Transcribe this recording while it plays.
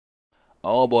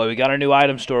Oh boy, we got our new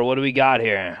item store. What do we got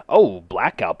here? Oh,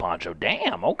 blackout poncho.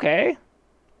 Damn, okay.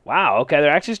 Wow, okay,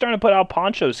 they're actually starting to put out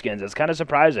poncho skins. It's kind of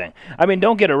surprising. I mean,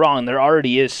 don't get it wrong, there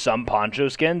already is some poncho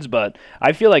skins, but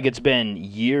I feel like it's been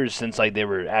years since like they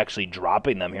were actually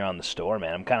dropping them here on the store,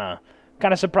 man. I'm kind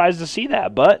of surprised to see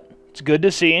that, but it's good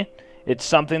to see. It's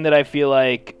something that I feel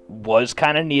like was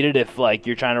kind of needed if like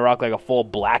you're trying to rock like a full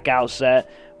blackout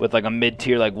set with like a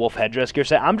mid-tier like wolf headdress gear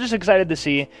set. I'm just excited to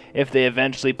see if they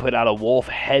eventually put out a wolf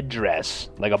headdress,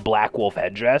 like a black wolf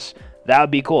headdress. That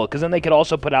would be cool, because then they could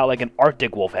also put out like an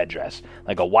Arctic wolf headdress,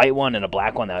 like a white one and a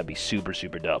black one. That would be super,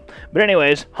 super dope. But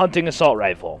anyways, hunting assault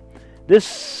rifle.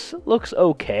 This looks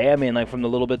okay. I mean, like from the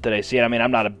little bit that I see it, I mean, I'm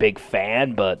not a big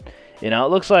fan, but, you know, it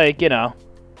looks like, you know,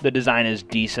 the design is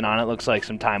decent on it. Looks like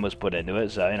some time was put into it,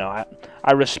 so, you know,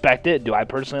 I respect it. Do I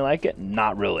personally like it?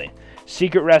 Not really.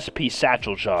 Secret recipe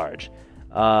satchel charge.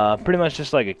 Pretty much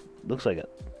just like a, looks like a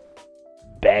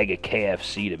bag of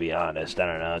KFC, to be honest. I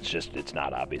don't know. It's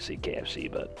not obviously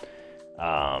KFC, but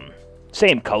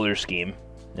same color scheme,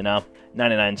 you know.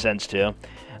 99 cents too.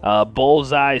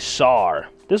 Bullseye SAR.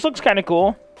 This looks kind of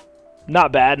cool.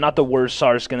 Not bad. Not the worst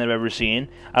SAR skin I've ever seen.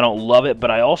 I don't love it,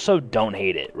 but I also don't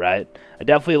hate it, right? I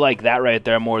definitely like that right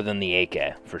there more than the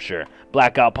AK, for sure.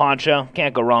 Blackout poncho.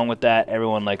 Can't go wrong with that.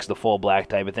 Everyone likes the full black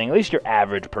type of thing. At least your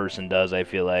average person does, I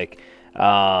feel like.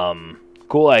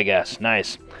 Cool, I guess.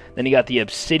 Nice. Then you got the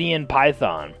obsidian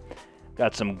python.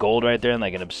 Got some gold right there and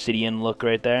like an obsidian look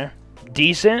right there.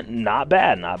 Decent. Not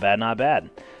bad. Not bad. Not bad.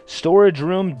 Storage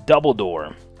room double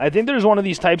door. I think there's one of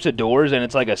these types of doors and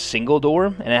it's like a single door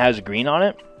and it has green on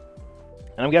it.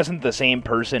 And I'm guessing the same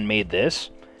person made this.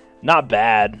 Not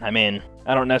bad. I mean,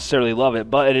 I don't necessarily love it,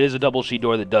 but it is a double sheet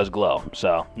door that does glow.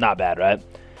 So, not bad, right?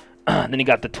 Then you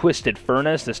got the twisted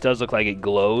furnace. This does look like it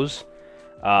glows.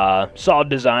 Solid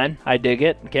design. I dig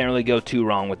it. Can't really go too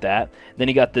wrong with that. Then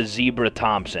you got the Zebra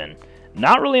Thompson.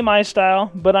 Not really my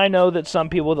style, but I know that some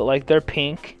people that like their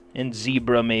pink and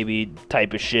zebra maybe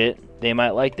type of shit, they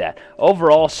might like that.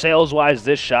 Overall, sales-wise,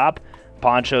 this shop,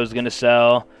 Poncho's going to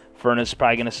sell. Furnace is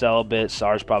probably going to sell a bit.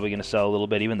 SAR's probably going to sell a little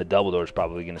bit. Even the Double Door's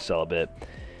probably going to sell a bit.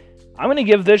 I'm going to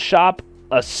give this shop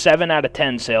a 7 out of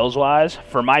 10 sales-wise.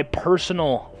 For my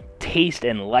personal taste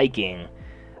and liking,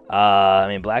 I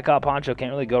mean, Blackout Poncho,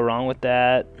 can't really go wrong with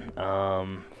that.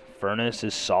 Furnace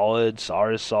is solid.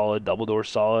 SAR is solid. Double Door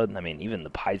solid. I mean, even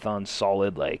the Python's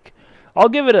solid. Like, I'll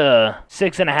give it a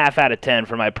 6.5 out of 10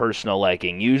 for my personal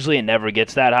liking. Usually it never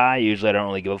gets that high. Usually I don't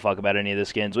really give a fuck about any of the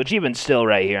skins, which even still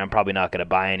right here, I'm probably not going to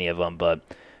buy any of them, but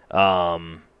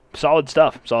solid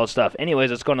stuff. Solid stuff.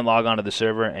 Anyways, let's go and log on to the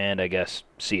server and I guess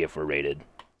see if we're rated.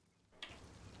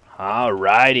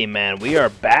 Alrighty, man. We are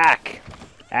back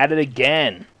at it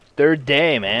again. Third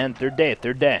day, man. Third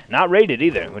day. Not rated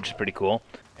either, which is pretty cool.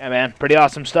 Yeah, man. Pretty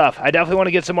awesome stuff. I definitely want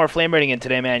to get some more flame rating in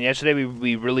today, man. Yesterday,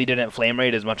 we really didn't flame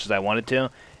rate as much as I wanted to.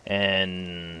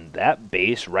 And that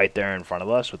base right there in front of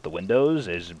us with the windows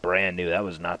is brand new. That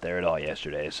was not there at all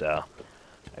yesterday. So,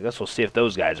 I guess we'll see if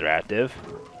those guys are active.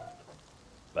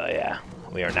 But, yeah.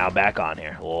 We are now back on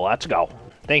here. Let's go.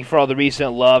 Thank you for all the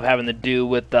recent love having to do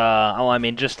with, oh, I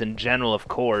mean, just in general, of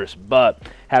course, but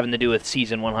having to do with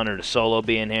Season 100 of Solo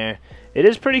being here. It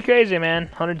is pretty crazy, man.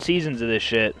 100 seasons of this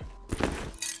shit.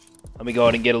 Let me go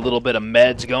ahead and get a little bit of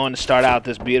meds going to start out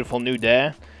this beautiful new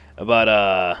day.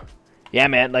 But, yeah,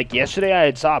 man, like yesterday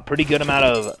I saw a pretty good amount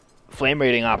of flame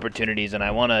rating opportunities, and I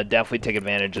want to definitely take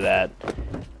advantage of that.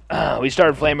 We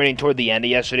started flame rating toward the end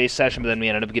of yesterday's session, but then we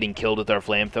ended up getting killed with our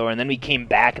flamethrower, and then we came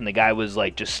back, and the guy was,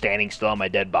 like, just standing still on my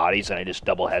dead bodies, and I just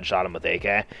double headshot him with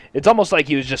AK. It's almost like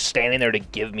he was just standing there to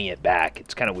give me it back.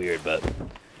 It's kind of weird, but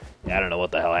yeah, I don't know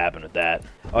what the hell happened with that.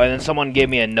 Oh, and then someone gave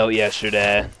me a note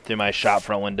yesterday through my shop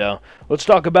front window. Let's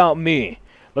talk about me.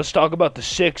 Let's talk about the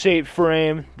 6.8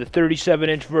 frame, the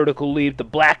 37-inch vertical leap, the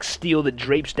black steel that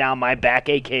drapes down my back,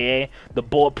 a.k.a. the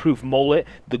bulletproof mullet,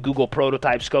 the Google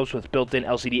prototype scopes with built-in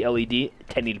LCD LED,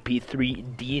 1080p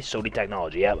 3D Sony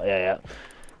technology. Yeah.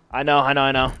 I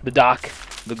know. The doc.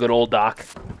 The good old doc.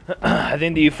 I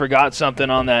think that you forgot something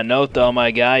on that note, though,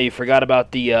 my guy. You forgot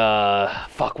about the,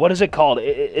 fuck, what is it called?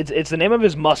 It's the name of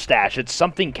his mustache. It's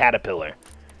something Caterpillar.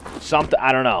 Something,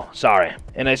 I don't know. Sorry.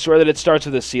 And I swear that it starts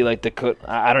with a C, like the,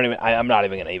 I'm not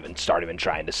even gonna start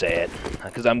trying to say it,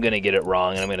 because I'm gonna get it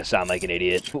wrong, and I'm gonna sound like an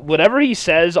idiot. Whatever he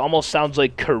says almost sounds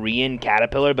like Korean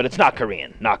Caterpillar, but it's not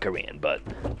Korean. Not Korean, but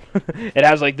it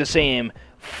has, like, the same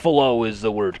flow as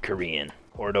the word Korean.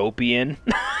 Hordopian.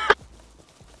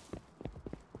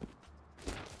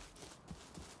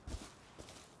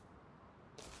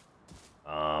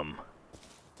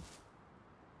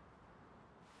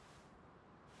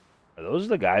 Are those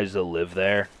the guys that live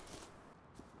there?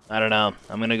 I don't know.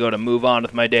 I'm going to go to move on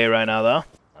with my day right now, though.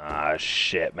 Ah,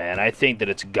 shit, man. I think that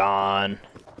it's gone.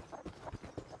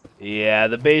 Yeah,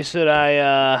 the base that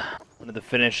I wanted to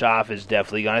finish off is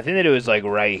definitely gone. I think that it was, like,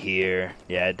 right here.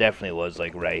 Yeah, it definitely was,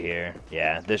 like, right here.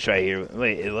 Yeah, this right here.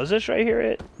 Wait, was this right here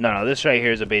it? No, this right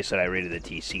here is a base that I rated the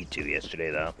TC to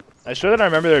yesterday, though. I swear that I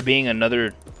remember there being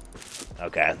another...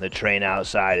 Okay, the train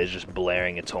outside is just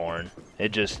blaring its horn.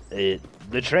 The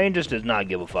train just does not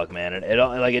give a fuck, man. It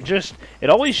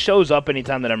always shows up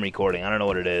anytime that I'm recording. I don't know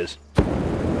what it is.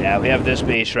 Yeah, we have this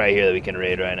base right here that we can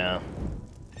raid right now.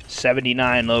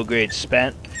 79 low grade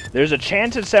spent. There's a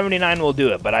chance that 79 will do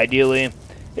it, but ideally,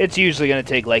 it's usually going to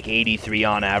take like 83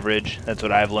 on average. That's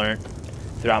what I've learned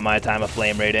throughout my time of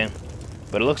flame raiding.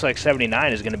 But it looks like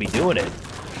 79 is going to be doing it.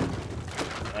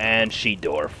 And sheet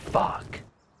door. Fuck.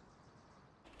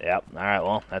 Yep, alright,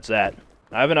 well, that's that.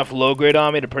 I have enough low grade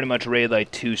on me to pretty much raid like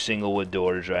 2 single wood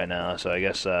doors right now, so I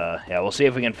guess, yeah, we'll see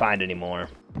if we can find any more.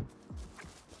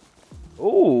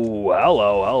 Ooh,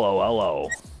 hello.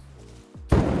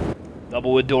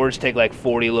 Double wood doors take like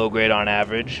 40 low grade on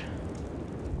average.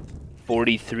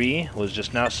 43 was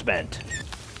just now spent.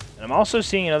 And I'm also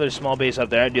seeing another small base up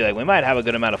there. We might have a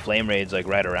good amount of flame raids like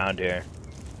right around here.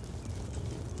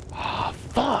 Oh,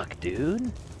 fuck,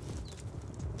 dude.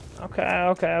 Okay.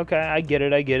 I get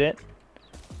it.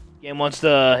 Game wants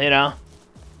to, you know,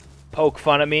 poke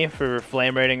fun at me for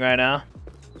flame raiding right now.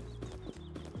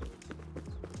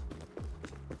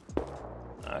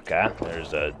 Okay,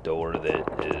 there's a door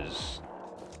that is...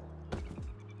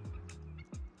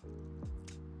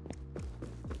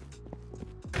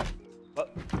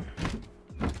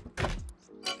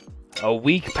 A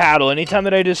weak paddle. Anytime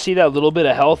that I just see that little bit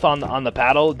of health on the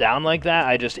paddle down like that,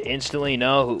 I just instantly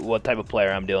know what type of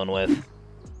player I'm dealing with.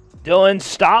 Dylan,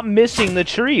 stop missing the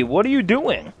tree. What are you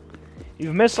doing?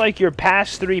 You've missed like your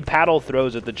past 3 paddle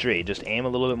throws at the tree. Just aim a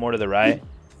little bit more to the right.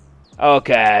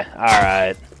 Okay,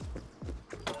 alright.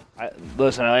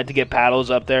 Listen, I like to get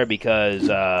paddles up there because,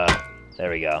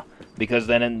 there we go. Because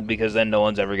then no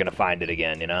one's ever gonna find it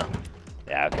again, you know?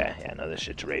 Yeah, okay. Yeah, no, this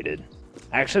shit's rated.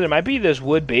 Actually, there might be this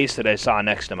wood base that I saw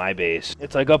next to my base.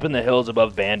 It's like up in the hills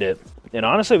above Bandit. And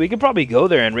honestly, we could probably go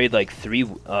there and raid like three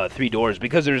doors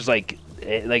because there's like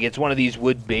it's one of these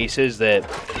wood bases that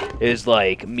is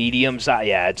like medium size.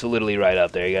 Yeah, it's literally right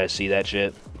up there. You guys see that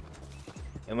shit?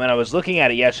 And when I was looking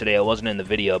at it yesterday, it wasn't in the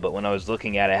video, but when I was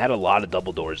looking at it, it had a lot of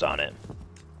double doors on it.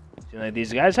 See, like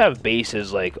these guys have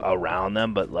bases like around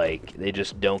them, but like they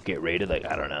just don't get raided. Like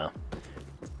I don't know.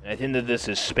 I think that this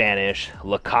is Spanish.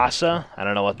 La Casa? I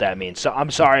don't know what that means. So I'm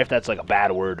sorry if that's like a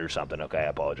bad word or something. Okay, I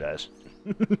apologize.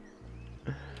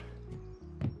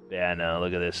 Yeah, no,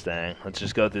 look at this thing. Let's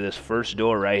just go through this first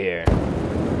door right here.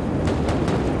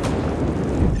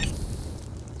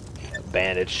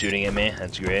 Bandits shooting at me.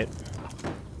 That's great.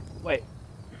 Wait.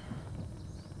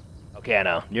 Okay, I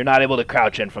know. You're not able to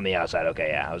crouch in from the outside. Okay,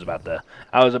 yeah, I was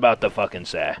about to fucking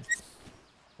say.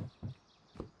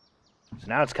 So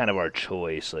now it's kind of our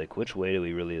choice. Like, which way do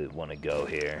we really want to go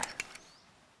here?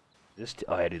 This,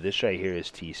 oh, yeah, dude, this right here is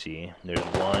TC. There's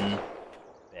one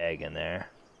bag in there.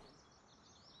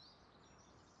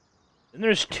 Then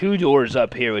there's 2 doors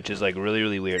up here, which is, like, really,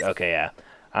 really weird. Okay, yeah.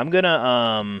 I'm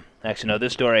gonna, actually, no,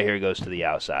 this door right here goes to the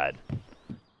outside.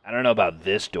 I don't know about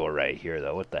this door right here,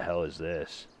 though. What the hell is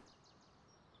this?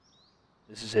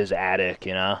 This is his attic,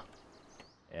 you know?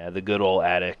 Yeah, the good old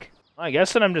attic. Well, I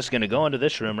guess that I'm just gonna go into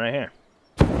this room right here.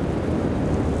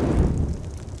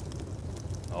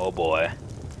 Oh boy.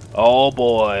 Oh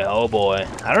boy. Oh boy.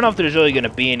 I don't know if there's really going to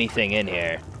be anything in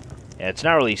here. Yeah, it's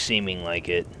not really seeming like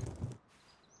it.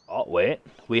 Oh, wait.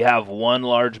 We have one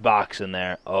large box in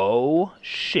there. Oh,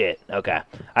 shit. Okay.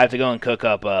 I have to go and cook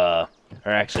up, or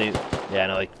actually, yeah,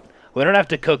 no, like, we don't have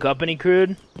to cook up any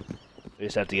crude. We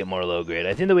just have to get more low grade.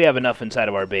 I think that we have enough inside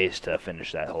of our base to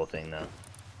finish that whole thing, though.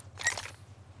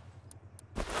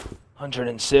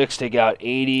 106, take out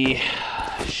 80.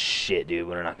 Shit, dude,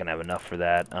 we're not gonna have enough for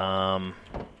that.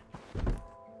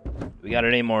 We got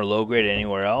any more low grade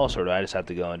anywhere else, or do I just have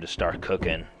to go and just start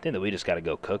cooking? I think that we just gotta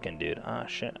go cooking, dude. Oh,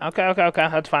 shit. Okay.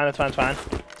 That's fine.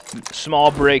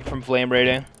 Small break from flame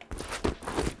raiding.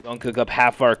 Go and cook up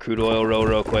half our crude oil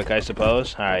real quick, I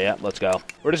suppose. Alright, yeah, let's go.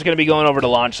 We're just gonna be going over to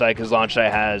launch site, because launch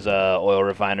site has oil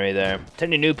refinery there. To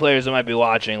any new players that might be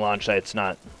watching, launch site's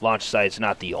not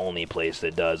the only place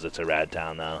that does. It's a rad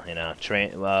town, though, you know.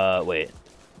 Wait.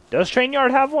 Does Train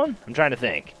Yard have one? I'm trying to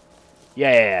think.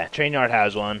 Yeah. Train Yard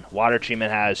has one. Water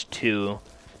treatment has 2.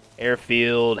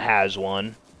 Airfield has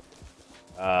 1.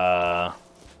 Yeah,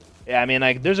 I mean,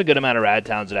 like, there's a good amount of rad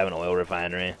towns that have an oil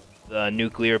refinery. The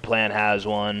nuclear plant has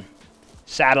one.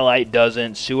 Satellite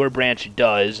doesn't. Sewer branch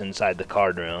does inside the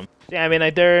card room. Yeah, I mean,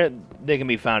 like, they can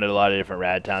be found at a lot of different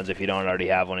rad towns if you don't already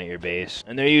have one at your base.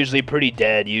 And they're usually pretty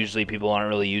dead. Usually people aren't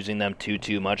really using them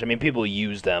too much. I mean, people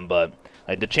use them, but,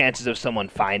 like, the chances of someone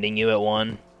finding you at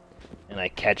one and,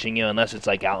 like, catching you, unless it's,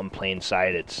 like, out in plain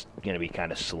sight, it's gonna be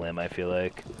kind of slim, I feel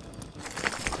like.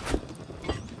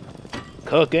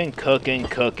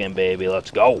 Cooking, baby.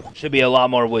 Let's go. Should be a lot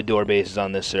more wood door bases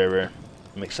on this server.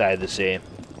 I'm excited to see.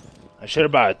 I should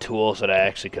have brought a tool so that I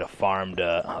actually could have farmed.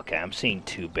 Okay, I'm seeing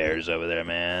 2 bears over there,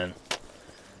 man.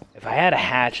 If I had a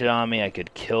hatchet on me, I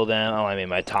could kill them. Oh, I mean,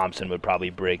 my Thompson would probably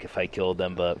break if I killed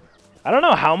them, but I don't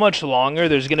know how much longer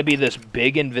there's going to be this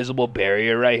big invisible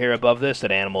barrier right here above this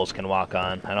that animals can walk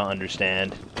on. I don't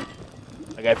understand.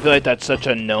 Like, I feel like that's such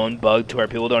a known bug to where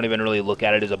people don't even really look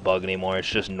at it as a bug anymore. It's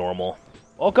just normal.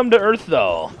 Welcome to Earth,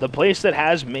 though. The place that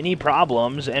has many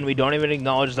problems, and we don't even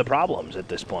acknowledge the problems at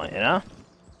this point, you know?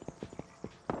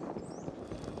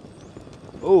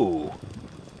 Ooh.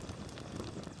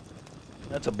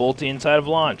 That's a bolty inside of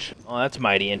launch. Oh, that's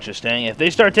mighty interesting. If they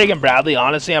start taking Bradley,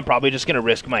 honestly, I'm probably just going to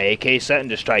risk my AK set and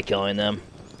just try killing them.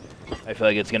 I feel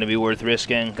like it's going to be worth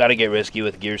risking. Got to get risky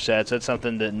with gear sets. That's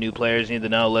something that new players need to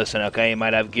know. Listen, okay, you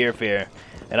might have gear fear.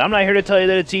 And I'm not here to tell you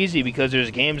that it's easy, because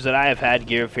there's games that I have had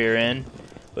gear fear in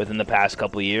within the past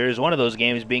couple of years. One of those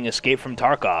games being Escape from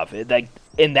Tarkov. Like,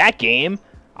 in that game,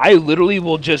 I literally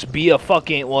will just be a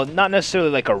fucking, well, not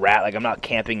necessarily like a rat, like I'm not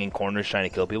camping in corners trying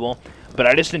to kill people, but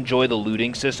I just enjoy the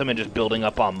looting system and just building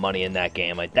up on money in that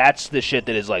game. Like, that's the shit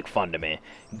that is, like, fun to me.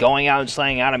 Going out and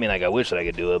slaying out, I mean, like, I wish that I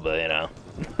could do it, but, you know.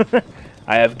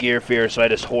 I have gear fear, so I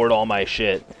just hoard all my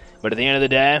shit. But at the end of the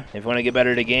day, if you want to get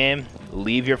better at a game,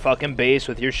 leave your fucking base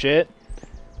with your shit,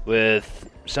 with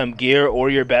some gear or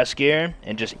your best gear,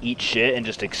 and just eat shit and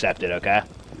just accept it, okay?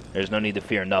 There's no need to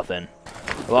fear nothing.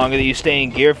 The longer that you stay in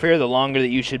gear fear, the longer that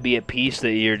you should be at peace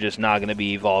that you're just not going to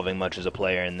be evolving much as a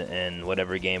player in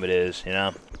whatever game it is, you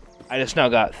know? I just now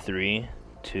got 3,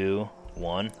 2,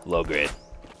 1, low grade.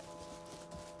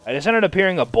 I just ended up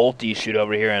hearing a bolty shoot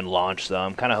over here and launch, though.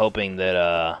 I'm kind of hoping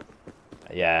that,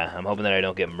 yeah, I'm hoping that I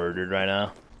don't get murdered right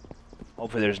now.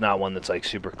 Hopefully there's not one that's, like,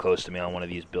 super close to me on one of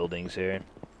these buildings here.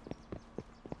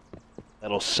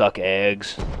 That'll suck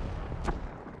eggs.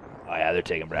 Oh, yeah, they're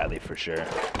taking Bradley for sure.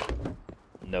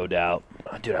 No doubt.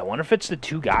 Oh, dude, I wonder if it's the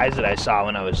 2 guys that I saw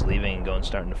when I was leaving and going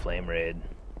starting to flame raid.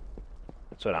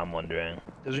 That's what I'm wondering.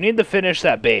 Because we need to finish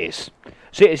that base.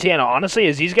 See, and honestly,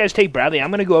 as these guys take Bradley, I'm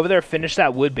going to go over there, finish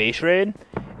that wood base raid,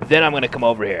 then I'm going to come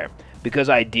over here. Because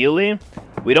ideally,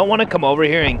 we don't want to come over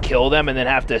here and kill them and then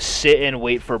have to sit and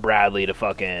wait for Bradley to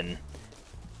fucking,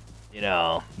 you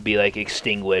know, be, like,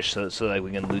 extinguished so like,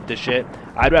 we can loot the shit.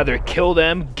 I'd rather kill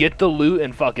them, get the loot,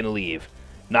 and fucking leave.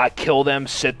 Not kill them,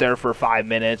 sit there for 5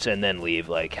 minutes, and then leave.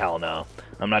 Like, hell no.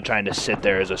 I'm not trying to sit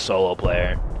there as a solo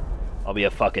player. I'll be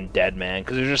a fucking dead man,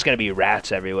 because there's just going to be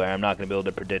rats everywhere. I'm not going to be able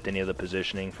to predict any of the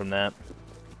positioning from that.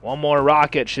 One more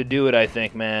rocket should do it, I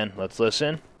think, man. Let's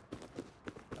listen.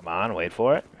 Come on, wait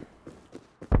for it.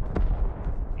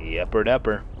 Yepper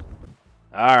depper.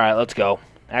 Alright, let's go.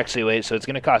 Actually, wait, so it's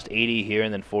going to cost 80 here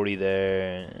and then 40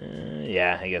 there.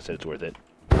 Yeah, I guess it's worth it.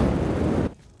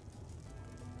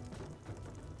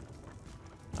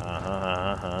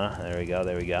 There we go,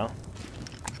 there we go.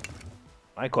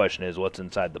 My question is, what's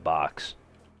inside the box?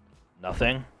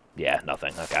 Nothing? Yeah,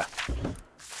 nothing, okay.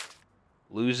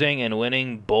 Losing and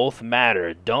winning both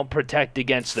matter. Don't protect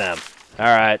against them.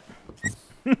 Alright.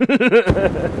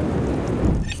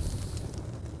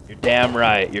 You're damn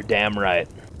right, you're damn right.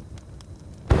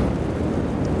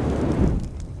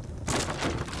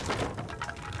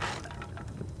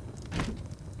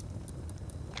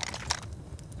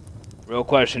 Real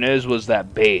question is, was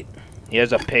that bait? He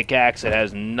has a pickaxe that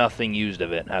has nothing used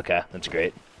of it. Okay, that's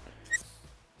great.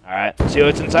 Alright, let's see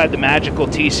what's inside the magical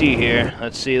TC here.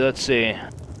 Let's see, let's see.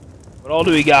 What all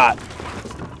do we got?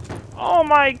 Oh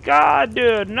my god,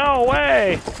 dude, no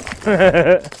way!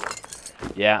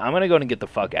 Yeah, I'm gonna go and get the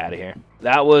fuck out of here.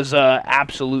 That was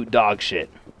absolute dog shit.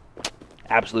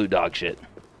 Absolute dog shit.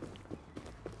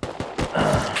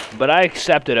 But I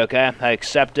accept it, okay? I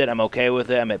accept it. I'm okay with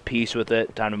it. I'm at peace with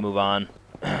it. Time to move on.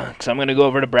 Because I'm going to go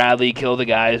over to Bradley, kill the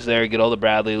guys there, get all the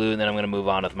Bradley loot, and then I'm going to move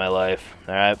on with my life.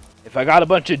 Alright? If I got a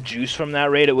bunch of juice from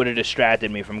that raid, it would have distracted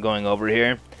me from going over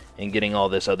here and getting all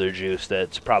this other juice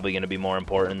that's probably going to be more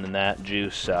important than that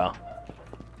juice, so...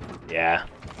 Yeah.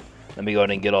 Let me go ahead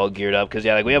and get all geared up, because,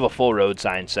 yeah, like, we have a full road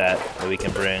sign set that we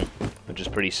can bring, which is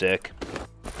pretty sick.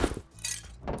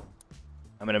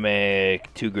 I'm going to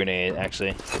make 2 grenades,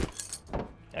 actually.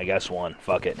 I guess 1.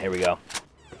 Fuck it. Here we go.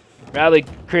 Rally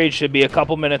crate should be a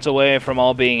couple minutes away from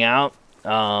all being out.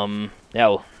 Yeah,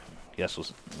 we'll guess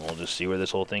we'll just see where this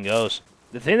whole thing goes.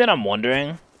 The thing that I'm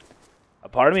wondering, a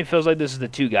part of me feels like this is the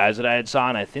two guys that I had saw,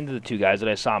 and I think that the two guys that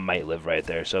I saw might live right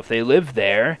there. So if they live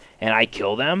there and I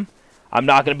kill them, I'm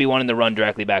not going to be wanting to run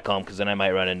directly back home because then I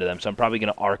might run into them. So I'm probably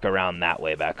going to arc around that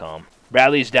way back home.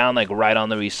 Bradley's down like right on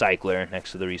the recycler,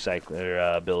 next to the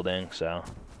recycler building. So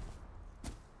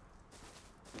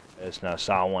I just now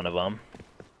saw one of them.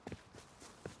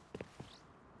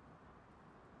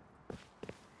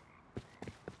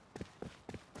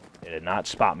 They did not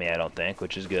spot me, I don't think,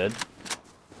 which is good.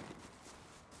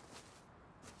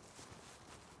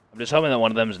 I'm just hoping that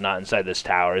one of them is not inside this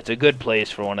tower. It's a good place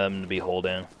for one of them to be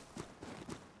holding.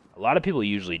 A lot of people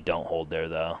usually don't hold there,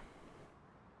 though.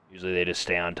 Usually they just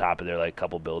stay on top of their, like,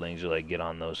 couple buildings or, like, get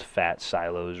on those fat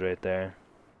silos right there.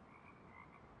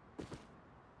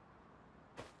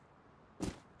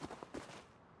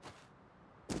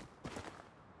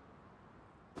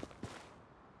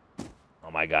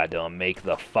 Oh my god, Dylan, make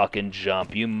the fucking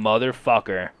jump, you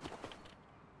motherfucker.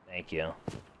 Thank you.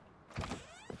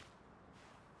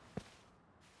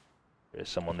 There's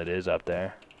someone that is up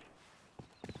there.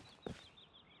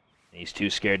 He's too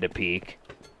scared to peek.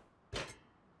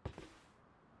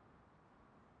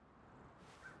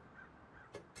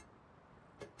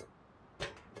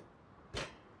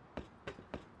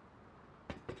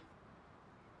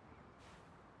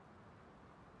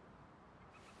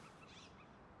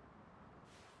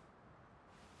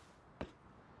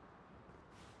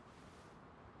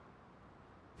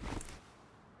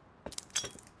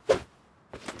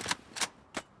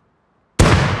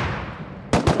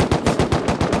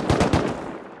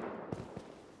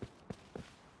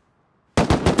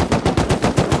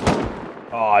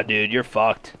 Aw, dude, you're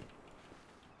fucked.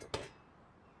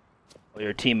 Well,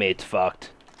 your teammate's fucked.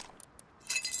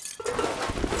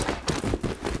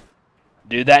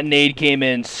 Dude, that nade came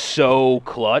in so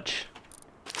clutch.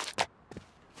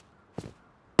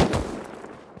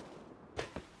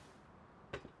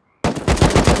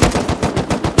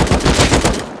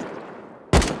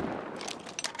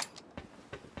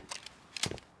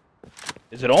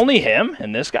 Is it only him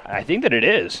and this guy? I think that it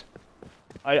is.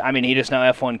 I mean, he just now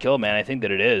F1 killed, man. I think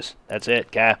that it is. That's it.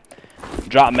 Okay.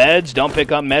 Drop meds. Don't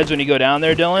pick up meds when you go down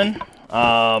there, Dylan.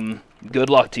 Good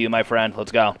luck to you, my friend.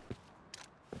 Let's go.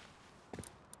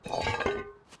 I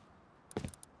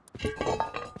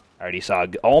already saw...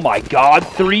 Oh, my God.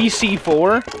 3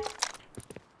 C4?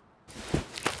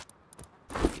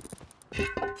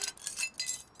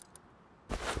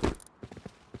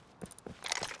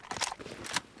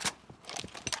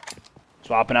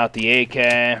 Swapping out the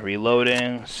AK,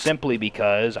 reloading, simply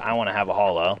because I want to have a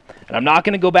holo. And I'm not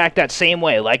going to go back that same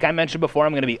way. Like I mentioned before,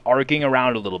 I'm going to be arcing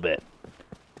around a little bit.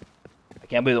 I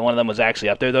can't believe that one of them was actually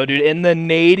up there, though, dude. And the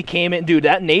nade came in. Dude,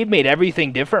 that nade made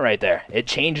everything different right there. It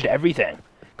changed everything.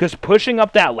 Because pushing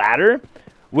up that ladder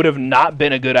would have not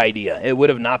been a good idea. It would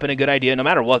have not been a good idea, no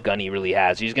matter what gun he really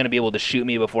has. He's going to be able to shoot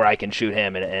me before I can shoot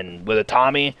him. And with a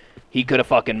Tommy, he could have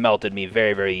fucking melted me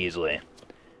very, very easily.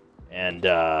 And,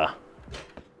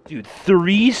 dude,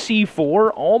 3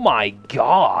 C4? Oh my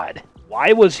god.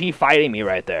 Why was he fighting me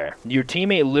right there? Your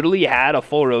teammate literally had a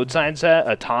full road sign set,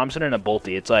 a Thompson, and a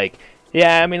Bolty. It's like,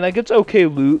 yeah, I mean, like, it's okay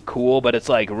loot, cool, but it's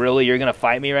like, really, you're gonna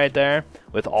fight me right there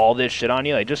with all this shit on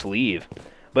you? Like, just leave.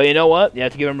 But you know what? You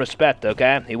have to give him respect,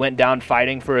 okay? He went down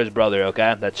fighting for his brother,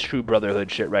 okay? That's true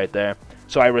brotherhood shit right there.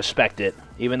 So I respect it.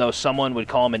 Even though someone would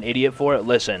call him an idiot for it,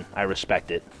 listen, I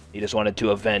respect it. He just wanted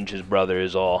to avenge his brother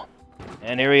is all.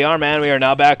 And here we are, man. We are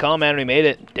now back home, man. We made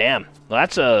it. Damn. Well,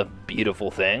 that's a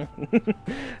beautiful thing.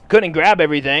 Couldn't grab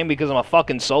everything because I'm a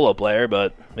fucking solo player,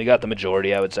 but we got the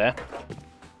majority, I would say.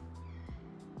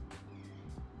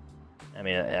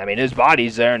 I mean, his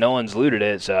body's there. No one's looted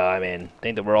it, so, I mean, I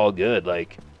think that we're all good.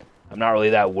 Like, I'm not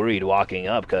really that worried walking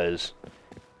up, because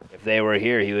if they were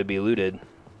here, he would be looted.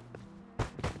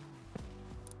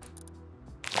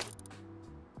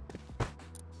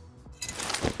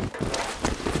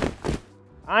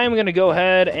 I'm going to go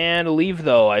ahead and leave,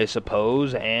 though, I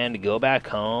suppose, and go back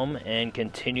home and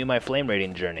continue my flame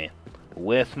rating journey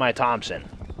with my Thompson.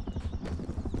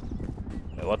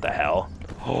 Wait, what the hell?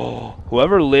 Oh,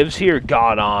 whoever lives here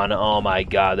got on. Oh my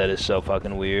god, that is so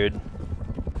fucking weird.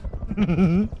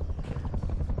 I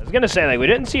was going to say, like, we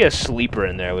didn't see a sleeper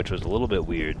in there, which was a little bit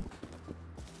weird.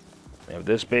 We have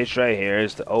this base right here.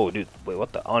 Is the, oh, dude, wait,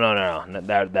 what the? Oh, no.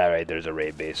 That right there's a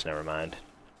raid base. Never mind.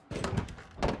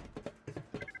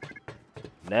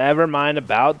 Never mind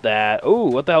about that. Ooh,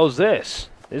 what the hell is this?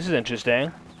 This is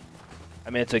interesting. I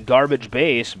mean, it's a garbage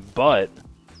base, but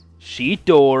sheet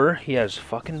door. He has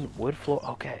fucking wood floor.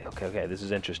 Okay. This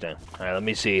is interesting. All right, let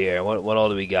me see here. What all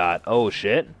do we got? Oh,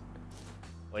 shit.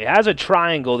 Well, he has a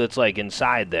triangle that's, like,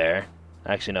 inside there.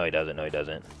 Actually, no, he doesn't. No, he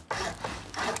doesn't.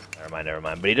 Never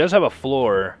mind. But he does have a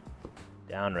floor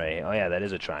down right here. Oh, yeah, that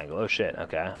is a triangle. Oh, shit.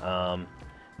 Okay.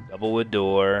 Double wood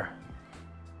door.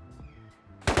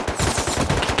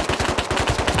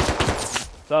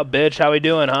 What's up, bitch? How we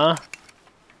doing, huh?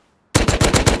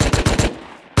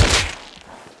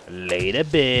 Later,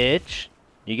 bitch.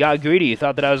 You got greedy. You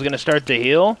thought that I was going to start to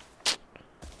heal?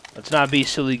 Let's not be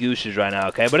silly gooses right now,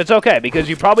 okay? But it's okay, because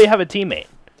you probably have a teammate.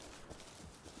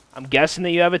 I'm guessing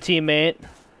that you have a teammate.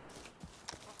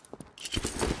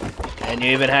 And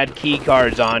you even had key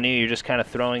cards on you. You're just kind of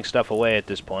throwing stuff away at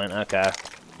this point. Okay.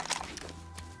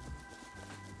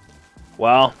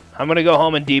 Well, I'm going to go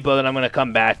home and depot, then I'm going to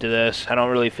come back to this. I don't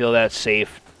really feel that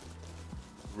safe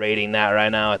raiding that right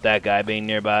now with that guy being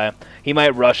nearby. He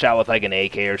might rush out with like an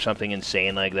AK or something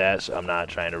insane like that, so I'm not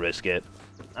trying to risk it.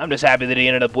 I'm just happy that he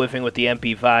ended up whiffing with the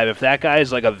MP5. If that guy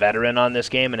is like a veteran on this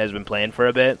game and has been playing for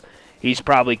a bit, he's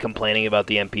probably complaining about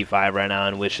the MP5 right now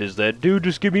and wishes that, dude,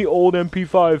 just give me old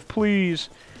MP5, please.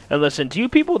 And listen, to you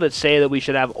people that say that we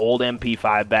should have old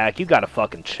MP5 back, you gotta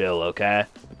fucking chill, okay?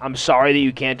 I'm sorry that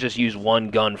you can't just use one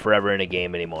gun forever in a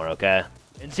game anymore, okay?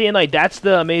 And seeing, like, that's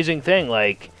the amazing thing,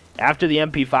 like, after the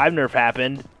MP5 nerf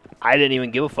happened, I didn't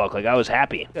even give a fuck. Like, I was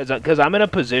happy. Because I'm in a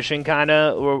position, kind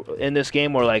of, in this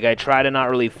game where, like, I try to not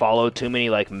really follow too many,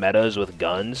 like, metas with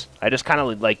guns. I just kind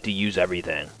of like to use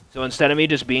everything. So instead of me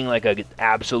just being, like, an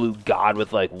absolute god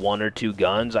with, like, 1 or 2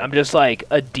 guns, I'm just, like,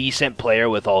 a decent player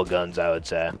with all guns, I would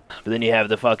say. But then you have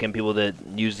the fucking people that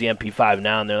use the MP5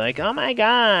 now, and they're like, oh my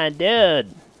god,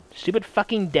 dude. Stupid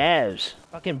fucking devs.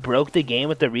 Fucking broke the game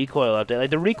with the recoil update. Like,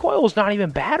 the recoil's not even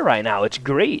bad right now. It's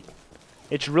great.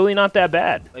 It's really not that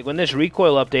bad. Like, when this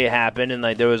recoil update happened and,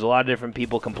 like, there was a lot of different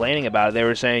people complaining about it, they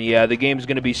were saying, yeah, the game's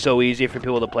going to be so easy for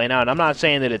people to play now. And I'm not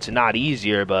saying that it's not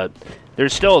easier, but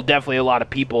there's still definitely a lot of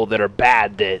people that are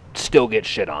bad that still get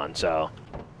shit on. So,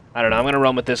 I don't know. I'm going to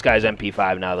run with this guy's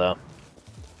MP5 now, though.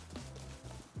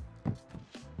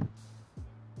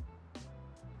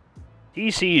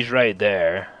 TC's right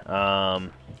there.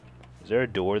 Is there a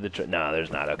door that... No,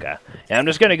 there's not. Okay. Yeah, I'm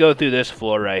just going to go through this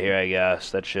floor right here, I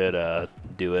guess. That should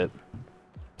do it.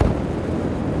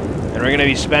 And we're going to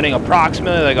be spending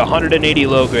approximately like 180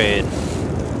 low grade.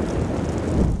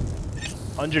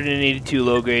 182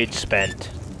 low grade spent.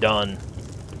 Done.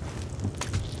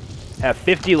 Have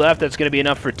 50 left. That's going to be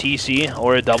enough for TC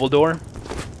or a double door.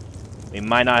 We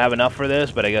might not have enough for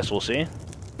this, but I guess we'll see.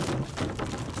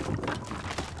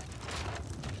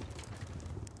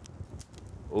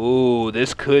 Ooh,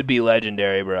 this could be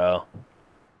legendary, bro.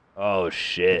 Oh,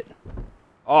 shit.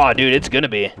 Oh, dude, it's gonna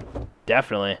be.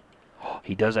 Definitely. Oh,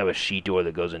 he does have a sheet door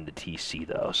that goes into TC,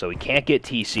 though. So we can't get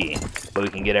TC, but we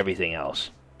can get everything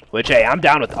else. Which, hey, I'm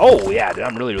down with... Oh, yeah, dude,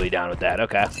 I'm really, really down with that.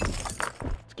 Okay.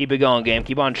 Let's keep it going, game.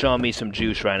 Keep on showing me some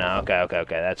juice right now. Okay, okay,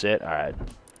 okay. That's it. All right.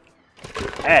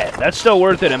 Hey, that's still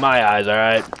worth it in my eyes, all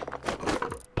right?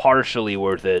 Partially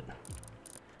worth it.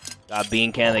 Got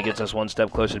bean can that gets us one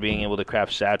step closer to being able to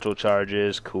craft satchel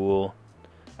charges. Cool.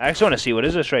 I actually want to see, what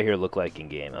does this right here look like in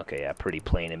game? Okay, yeah, pretty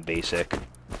plain and basic.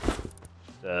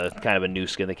 Kind of a new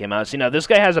skin that came out. See, now this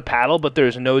guy has a paddle, but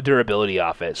there's no durability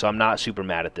off it, so I'm not super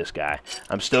mad at this guy.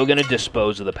 I'm still going to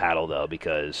dispose of the paddle, though,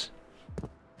 because,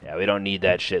 yeah, we don't need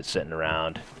that shit sitting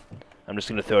around. I'm just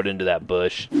going to throw it into that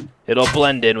bush. It'll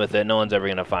blend in with it. No one's ever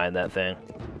going to find that thing.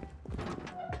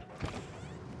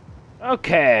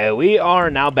 Okay, we are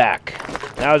now back.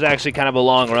 That was actually kind of a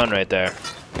long run right there.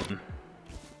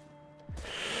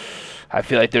 I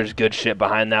feel like there's good shit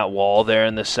behind that wall there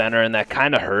in the center, and that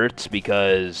kind of hurts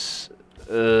because...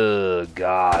 Ugh,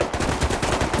 God.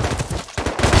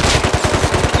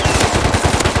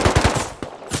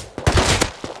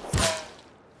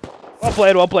 Well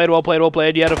played, well played, well played, well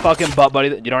played. You had a fucking butt, buddy.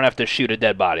 You don't have to shoot a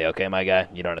dead body, okay, my guy?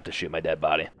 You don't have to shoot my dead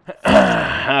body.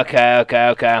 Okay, okay,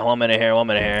 okay. 1 minute here, 1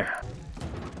 minute here.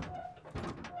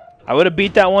 I would have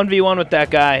beat that 1v1 with that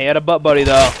guy. He had a butt buddy,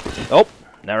 though. Oh,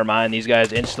 never mind. These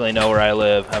guys instantly know where I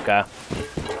live. Okay.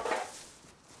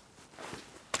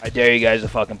 I dare you guys to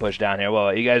fucking push down here. Whoa,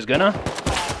 you guys gonna?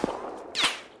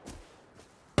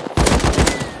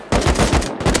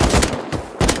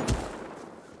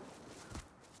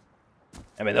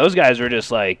 I mean, those guys were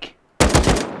just, like,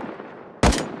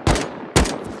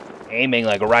 aiming,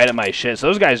 like, right at my shit. So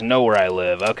those guys know where I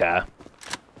live. Okay.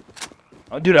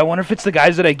 Oh, dude, I wonder if it's the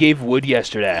guys that I gave wood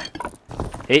yesterday.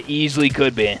 It easily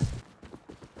could be.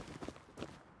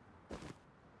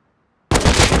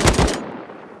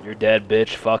 You're dead,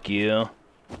 bitch. Fuck you.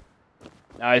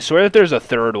 Now, I swear that there's a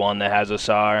third one that has a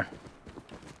SAR.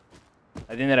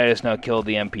 I think that I just now killed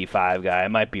the MP5 guy. I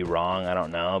might be wrong. I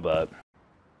don't know, but...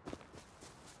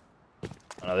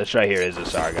 Oh, this right here is a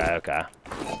SAR guy. Okay.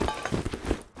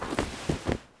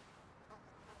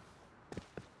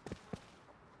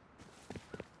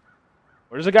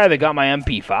 Where's the guy that got my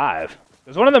MP5?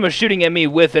 Because one of them was shooting at me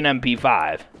with an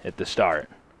MP5 at the start.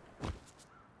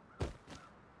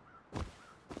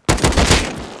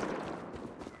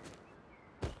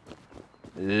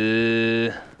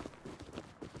 I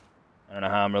don't know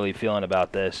how I'm really feeling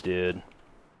about this, dude.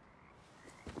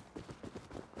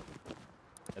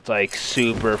 It's like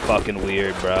super fucking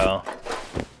weird, bro.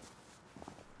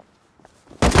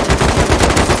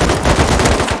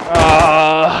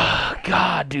 Oh,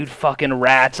 God, dude, fucking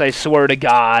rats, I swear to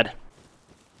God.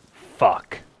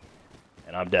 Fuck.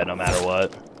 And I'm dead no matter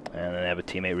what. And then they have a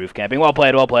teammate roof camping. Well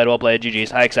played, well played, well played.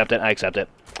 GG's. I accept it, I accept it.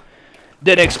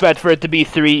 Didn't expect for it to be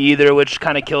 3 either, which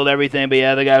kind of killed everything. But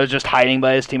yeah, the guy was just hiding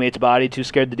by his teammate's body, too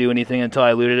scared to do anything until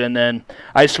I looted. And then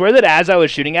I swear that as I was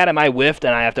shooting at him, I whiffed,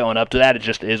 and I have to own up to that. It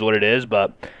just is what it is.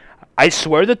 But I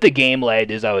swear that the game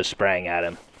lagged as I was spraying at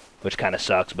him, which kind of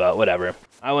sucks, but whatever.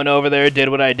 I went over there, did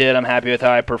what I did. I'm happy with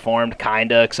how I performed,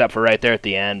 kinda, except for right there at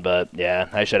the end. But yeah,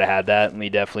 I should have had that. We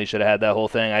definitely should have had that whole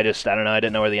thing. I don't know. I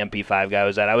didn't know where the MP5 guy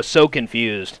was at. I was so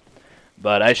confused.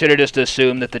 But I should have just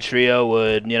assumed that the trio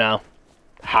would, you know,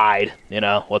 hide, you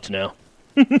know, what's new.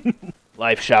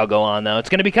 Life shall go on, though. It's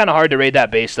going to be kind of hard to raid that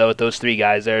base, though, with those 3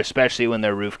 guys there, especially when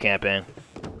they're roof camping.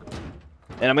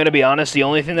 And I'm going to be honest, the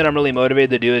only thing that I'm really motivated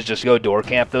to do is just go door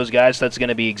camp those guys. That's going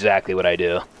to be exactly what I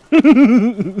do.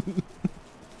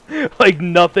 Like,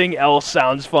 nothing else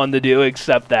sounds fun to do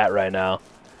except that right now.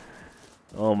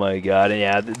 Oh, my God. And,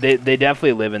 yeah, they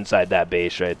definitely live inside that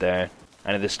base right there.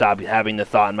 I need to stop having the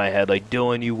thought in my head, like,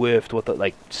 Dylan, you whiffed. What the,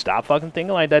 like, stop fucking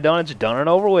thinking like that, Dylan. It's done and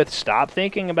over with. Stop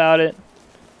thinking about it.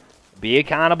 Be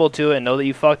accountable to it and know that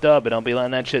you fucked up, and don't be letting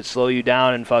that shit slow you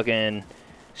down and fucking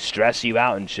stress you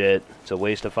out and shit. It's a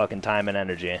waste of fucking time and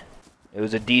energy. It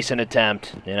was a decent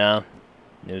attempt, you know?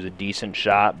 It was a decent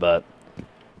shot, but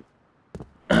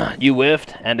you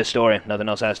whiffed. End of story. Nothing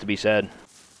else has to be said.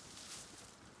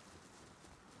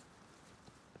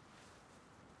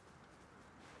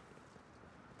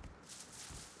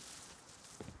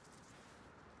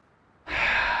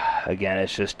 Again,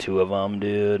 it's just 2 of them,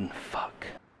 dude. Fuck.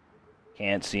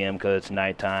 Can't see them because it's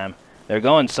nighttime. They're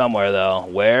going somewhere, though.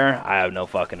 Where? I have no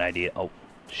fucking idea. Oh,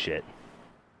 shit.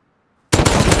 This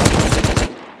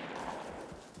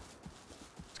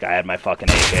guy had my fucking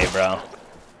AK, bro.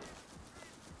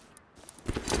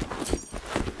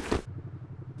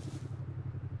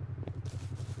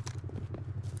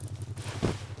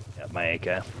 Yep, my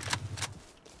AK.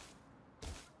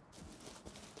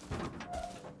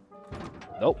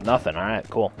 Nope, nothing. Alright,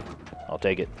 cool. I'll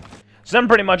take it. So then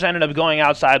pretty much I ended up going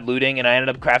outside looting, and I ended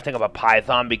up crafting up a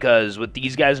python because with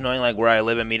these guys knowing like where I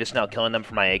live and me just now killing them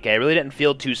for my AK, I really didn't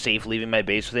feel too safe leaving my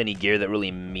base with any gear that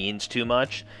really means too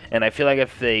much. And I feel like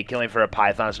if they kill me for a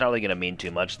python, it's not really going to mean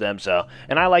too much to them. So,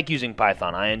 and I like using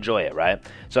python. I enjoy it, right?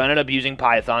 So I ended up using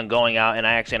python, going out, and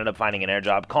I actually ended up finding an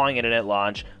airdrop, calling it in at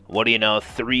launch. What do you know?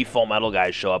 3 full metal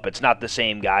guys show up. It's not the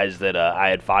same guys that I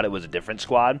had fought. It was a different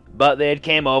squad. But they had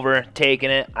came over, taken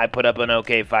it. I put up an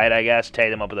okay fight, I guess.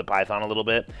 Tagged them up with a python a little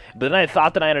bit. But then I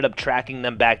thought that I ended up tracking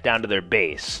them back down to their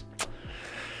base.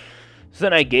 So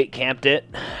then I gate camped it.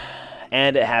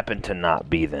 And it happened to not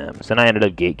be them. So then I ended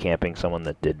up gate camping someone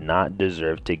that did not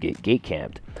deserve to get gate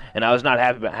camped. And I was not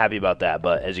happy about that.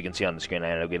 But as you can see on the screen,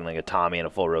 I ended up getting like a Tommy and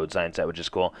a full road sign set, which is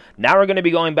cool. Now we're going to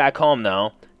be going back home,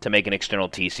 though, to make an external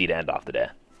TC to end off the day.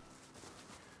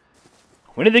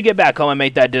 We need to get back home and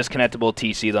make that disconnectable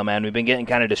TC, though, man. We've been getting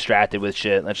kind of distracted with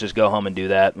shit. Let's just go home and do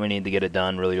that. We need to get it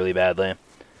done really, really badly.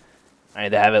 I need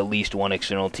to have at least 1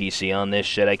 external TC on this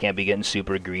shit. I can't be getting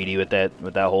super greedy with that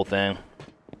whole thing.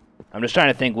 I'm just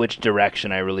trying to think which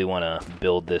direction I really want to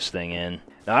build this thing in.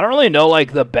 Now, I don't really know,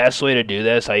 like, the best way to do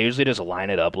this. I usually just line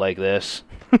it up like this,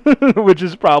 which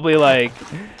is probably, like,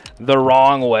 the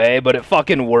wrong way, but it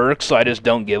fucking works, so I just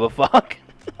don't give a fuck.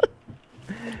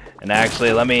 And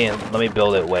actually, let me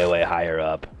build it way, way higher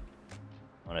up.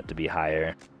 I want it to be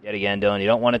higher. Yet again, Dylan, you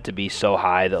don't want it to be so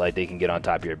high that, like, they can get on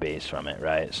top of your base from it,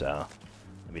 right? So,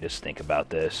 let me just think about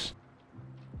this.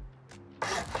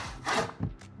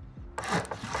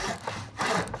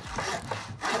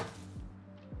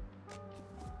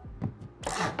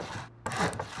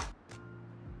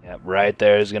 Yep, right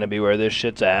there is going to be where this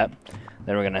shit's at.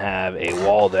 Then we're going to have a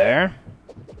wall there.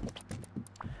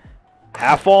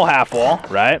 Half wall,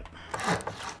 right?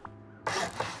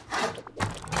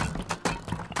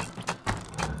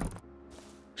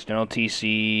 External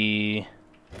TC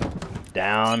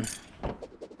down.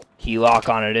 Key lock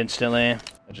on it instantly.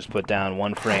 I just put down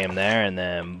 1 frame there, and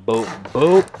then boop,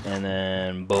 boop, and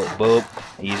then boop, boop.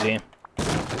 Easy.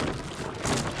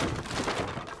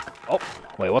 Oh,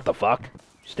 wait, what the fuck?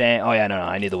 Staying. Oh, yeah, no,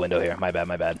 I need the window here. My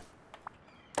bad.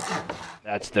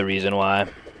 That's the reason why.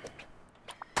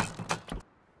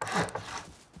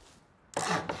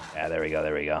 Yeah, there we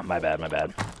go. My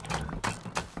bad.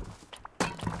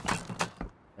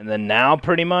 And then now,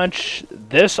 pretty much,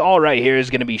 this all right here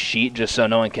is going to be sheet, just so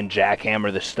no one can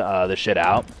jackhammer the shit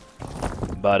out.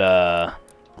 But,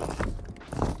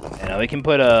 you know, we can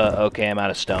put a okay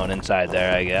amount of stone inside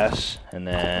there, I guess. And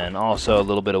then also a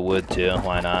little bit of wood, too.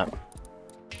 Why not?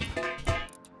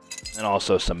 And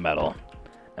also some metal.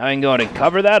 Now I can go ahead and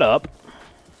cover that up.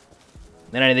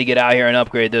 Then I need to get out here and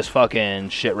upgrade this fucking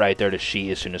shit right there to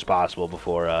sheet as soon as possible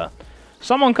before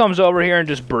someone comes over here and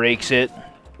just breaks it.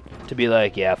 To be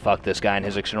like, yeah, fuck this guy and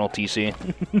his external TC.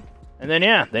 And then,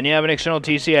 yeah, then you have an external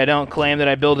TC. I don't claim that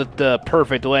I build it the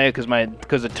perfect way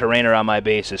because the terrain around my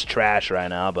base is trash right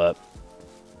now, but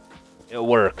it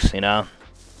works, you know?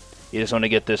 You just want to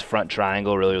get this front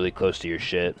triangle really, really close to your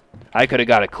shit. I could have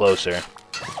got it closer,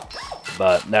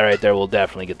 but that right there will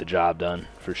definitely get the job done,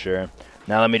 for sure.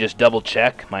 Now let me just double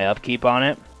check my upkeep on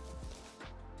it.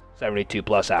 72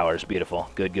 plus hours. Beautiful.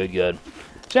 Good.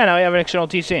 So yeah, now we have an external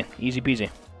TC. Easy peasy.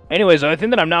 Anyways, I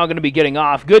think that I'm now going to be getting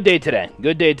off. Good day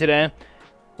today.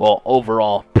 Well,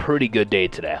 overall, pretty good day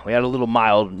today. We had a little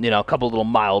mild, you know, a couple little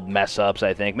mild mess-ups,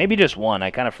 I think. Maybe just one.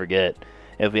 I kind of forget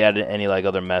if we had any, like,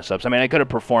 other mess-ups. I mean, I could have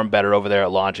performed better over there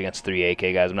at launch against 3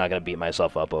 AK guys. I'm not going to beat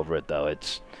myself up over it, though.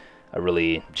 It's a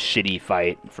really shitty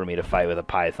fight for me to fight with a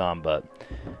Python, but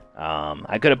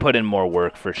I could have put in more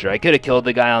work for sure. I could have killed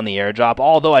the guy on the airdrop,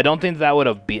 although I don't think that would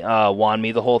have won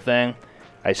me the whole thing.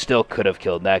 I still could have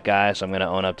killed that guy, so I'm going to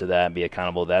own up to that and be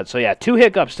accountable to that. So yeah, 2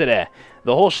 hiccups today.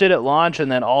 The whole shit at launch,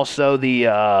 and then also the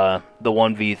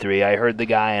 1v3. I heard the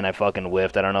guy, and I fucking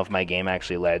whiffed. I don't know if my game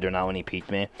actually lagged or not when he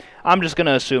peeked me. I'm just going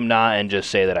to assume not and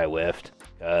just say that I whiffed,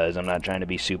 because I'm not trying to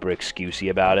be super excusey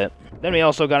about it. Then we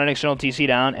also got an external TC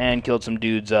down and killed some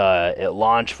dudes at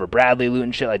launch for Bradley loot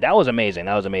and shit. Like, that was amazing.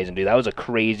 That was amazing, dude. That was a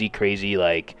crazy,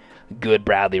 like, good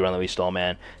Bradley run that we stole,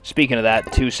 man. Speaking of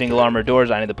that, 2 single armor doors.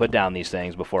 I need to put down these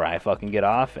things before I fucking get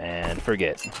off and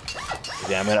forget.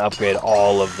 Yeah, I'm going to upgrade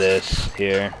all of this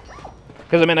here.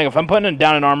 Because, I mean, like, if I'm putting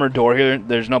down an armored door here,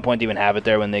 there's no point to even have it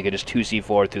there when they could just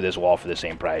 2C4 through this wall for the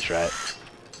same price, right?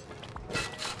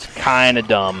 It's kind of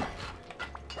dumb.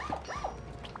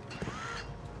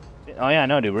 Oh, yeah,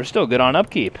 no, dude, we're still good on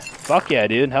upkeep. Fuck yeah,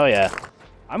 dude. Hell yeah.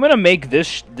 I'm going to make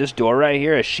this door right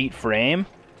here a sheet frame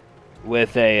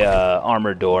with a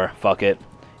armored door. Fuck it.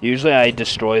 Usually I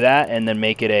destroy that and then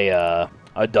make it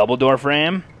a double door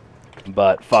frame.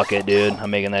 But fuck it, dude. I'm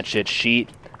making that shit sheet.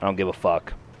 I don't give a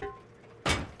fuck.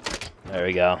 There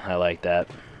we go. I like that.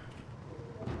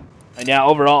 And yeah,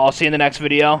 overall, I'll see you in the next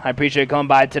video. I appreciate you coming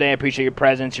by today. I appreciate your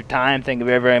presence, your time. Thank you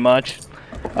very, very much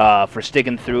for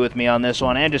sticking through with me on this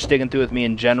one and just sticking through with me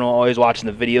in general. Always watching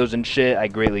the videos and shit. I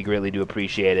greatly, greatly do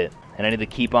appreciate it. And I need to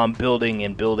keep on building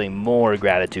and building more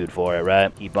gratitude for it,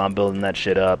 right? Keep on building that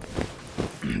shit up.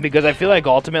 Because I feel like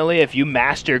ultimately, if you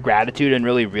master gratitude and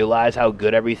really realize how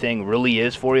good everything really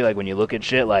is for you, like when you look at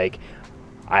shit like,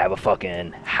 I have a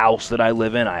fucking house that I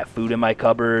live in, I have food in my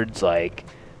cupboards, like,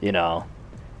 you know.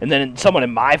 And then someone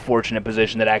in my fortunate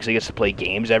position that actually gets to play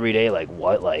games every day, like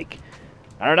what, like,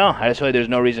 I don't know. I just feel like there's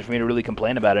no reason for me to really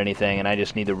complain about anything, and I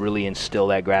just need to really instill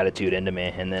that gratitude into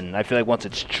me. And then I feel like once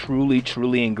it's truly,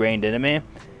 truly ingrained into me,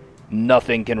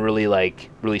 nothing can really,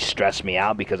 like, really stress me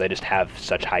out because I just have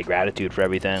such high gratitude for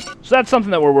everything. So that's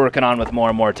something that we're working on with more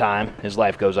and more time as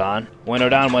life goes on. Window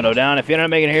down, window down. If you're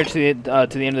not making it here to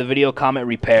the end of the video, comment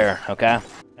repair, okay?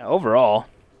 Now, overall,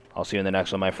 I'll see you in the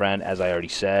next one, my friend, as I already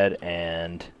said,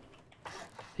 and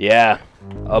yeah,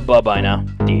 bye-bye now.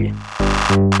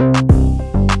 Yeah.